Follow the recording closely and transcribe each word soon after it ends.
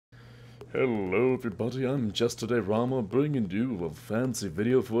Hello everybody, I'm Just Today Rama bringing you a fancy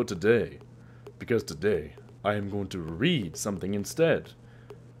video for today. Because today, I am going to read something instead.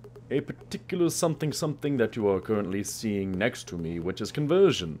 A particular something that you are currently seeing next to me, which is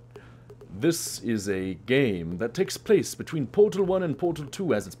Conversion. This is a game that takes place between Portal 1 and Portal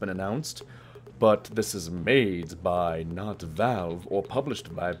 2 as it's been announced. But this is made by not Valve or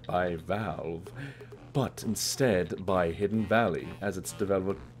published by Valve, but instead by Hidden Valley, as it's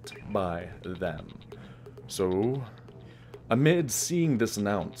developed by them. So, amid seeing this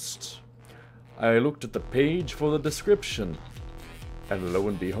announced, I looked at the page for the description, and lo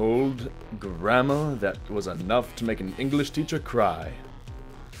and behold, grammar that was enough to make an English teacher cry.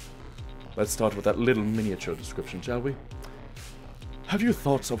 Let's start with that little miniature description, shall we? Have you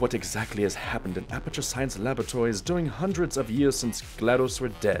thoughts of what exactly has happened in Aperture Science Laboratories during hundreds of years since GLaDOS were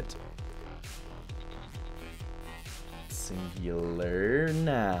dead? Singular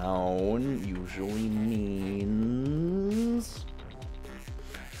noun usually means...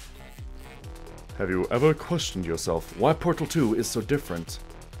 Have you ever questioned yourself why Portal 2 is so different?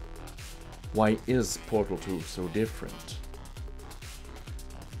 Why is Portal 2 so different?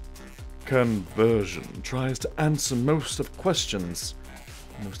 Conversion tries to answer most of the questions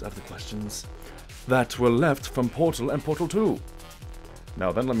that were left from Portal and Portal 2.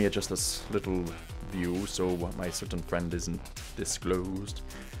 Now then, let me adjust this little view so my certain friend isn't disclosed.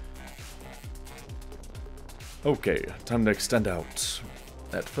 Okay, time to extend out.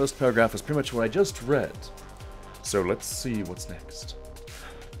 That first paragraph is pretty much what I just read. So let's see what's next.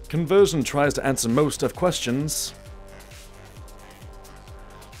 Conversion tries to answer most of the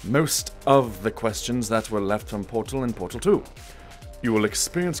questions that were left from Portal and Portal 2. You will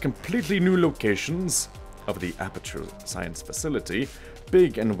experience completely new locations of the Aperture Science facility,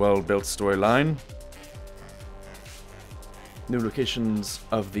 big and well-built storyline. New locations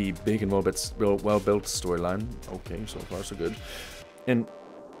of the big and well-built storyline. Okay, so far so good. And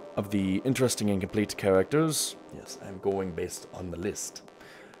of the interesting and complete characters. Yes, I'm going based on the list.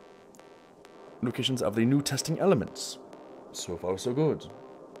 Locations of the new testing elements. So far so good.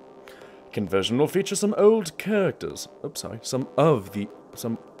 Conversion will feature some old characters. Oops, sorry.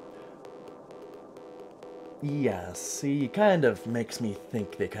 Yeah, see, kind of makes me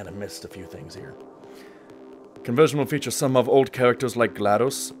think they kind of missed a few things here. Conversion will feature some of old characters like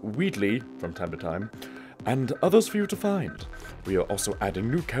GLaDOS, Wheatley, from time to time, and others for you to find. We are also adding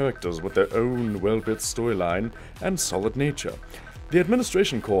new characters with their own well-built storyline and solid nature. The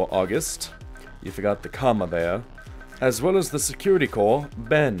Administration Core, August. You forgot the comma there. As well as the Security Core,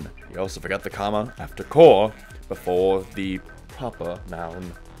 Ben. You also forgot the comma after core before the proper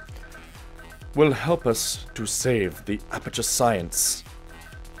noun. Will help us to save the Aperture Science.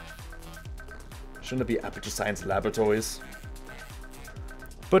 Shouldn't it be Aperture Science Laboratories?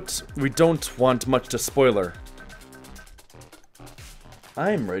 But we don't want much to spoiler.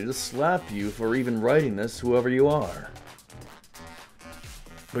 I'm ready to slap you for even writing this, whoever you are.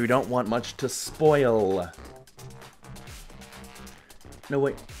 But we don't want much to spoil. No,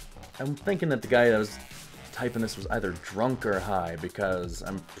 wait. I'm thinking that the guy that was typing this was either drunk or high, because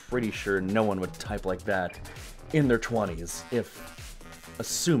I'm pretty sure no one would type like that in their 20s,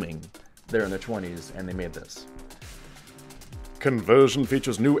 assuming they're in their 20s and they made this. Conversion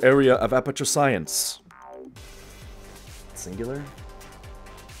features new area of Aperture Science. Singular?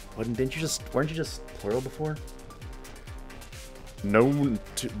 Weren't you just plural before? Known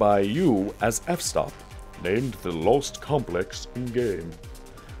by you as F-Stop. Named the Lost Complex in-game.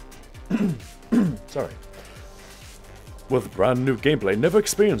 Sorry. With brand new gameplay never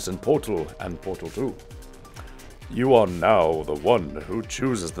experienced in Portal and Portal 2. You are now the one who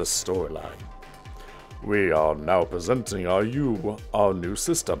chooses the storyline. We are now presenting our new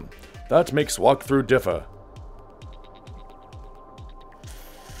system. That makes walkthrough differ.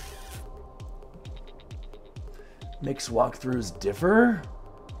 Makes walkthroughs differ?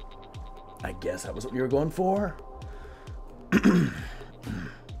 I guess that was what you were going for?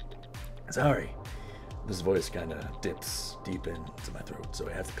 Sorry. This voice kinda dips deep into my throat, so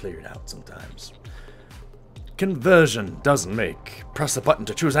I have to clear it out sometimes. Conversion doesn't make. Press a button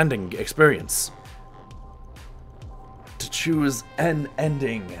to choose ending experience. To choose an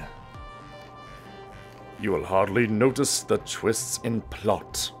ending. You will hardly notice the twists in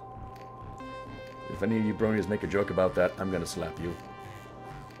plot. If any of you bronies make a joke about that, I'm gonna slap you.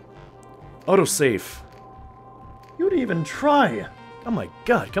 Autosave. You didn't even try. Oh my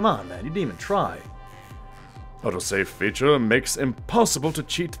god, come on, man. You didn't even try. Autosave feature makes impossible to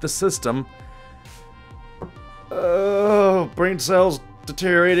cheat the system. Oh, brain cells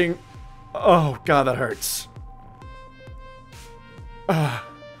deteriorating. Oh god, that hurts.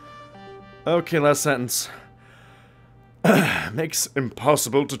 Okay, last sentence. Makes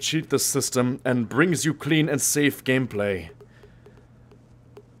impossible to cheat the system and brings you clean and safe gameplay.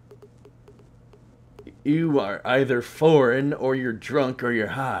 You are either foreign or you're drunk or you're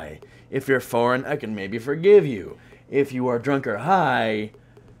high. If you're foreign, I can maybe forgive you. If you are drunk or high...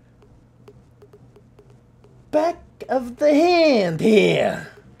 Back of the hand here.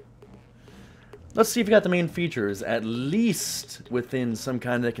 Let's see if you got the main features, at least within some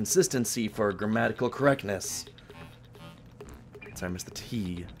kind of consistency for grammatical correctness. Sorry, I missed the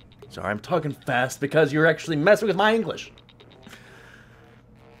T. Sorry, I'm talking fast because you're actually messing with my English.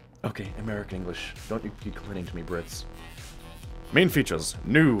 Okay, American English. Don't you keep complaining to me, Brits. Main features.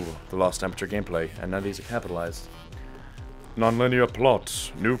 New. The Lost Temperature gameplay, and none of these are capitalized. Non-linear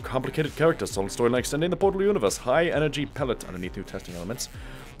plot. New complicated characters. Solid storyline extending the Portal universe. High energy pellet underneath new testing elements.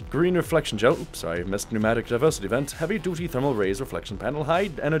 Green reflection gel. Oops, sorry, missed pneumatic diversity vent. Heavy duty thermal rays reflection panel.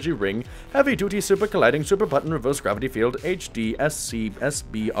 High energy ring. Heavy duty super colliding super button reverse gravity field. HD SC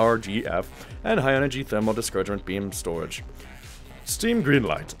SBRGF. And high energy thermal discouragement beam storage. Steam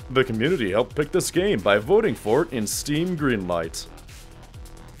Greenlight. The community helped pick this game by voting for it in Steam Greenlight.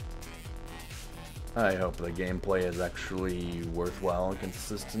 I hope the gameplay is actually worthwhile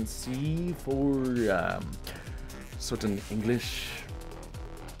consistency for certain English.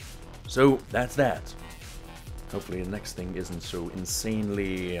 So that's that. Hopefully the next thing isn't so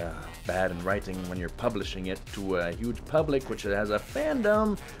insanely bad in writing when you're publishing it to a huge public, which has a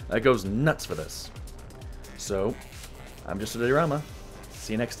fandom that goes nuts for this. So, I'm Just Today Rama.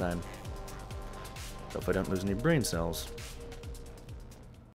 See you next time. Hope I don't lose any brain cells.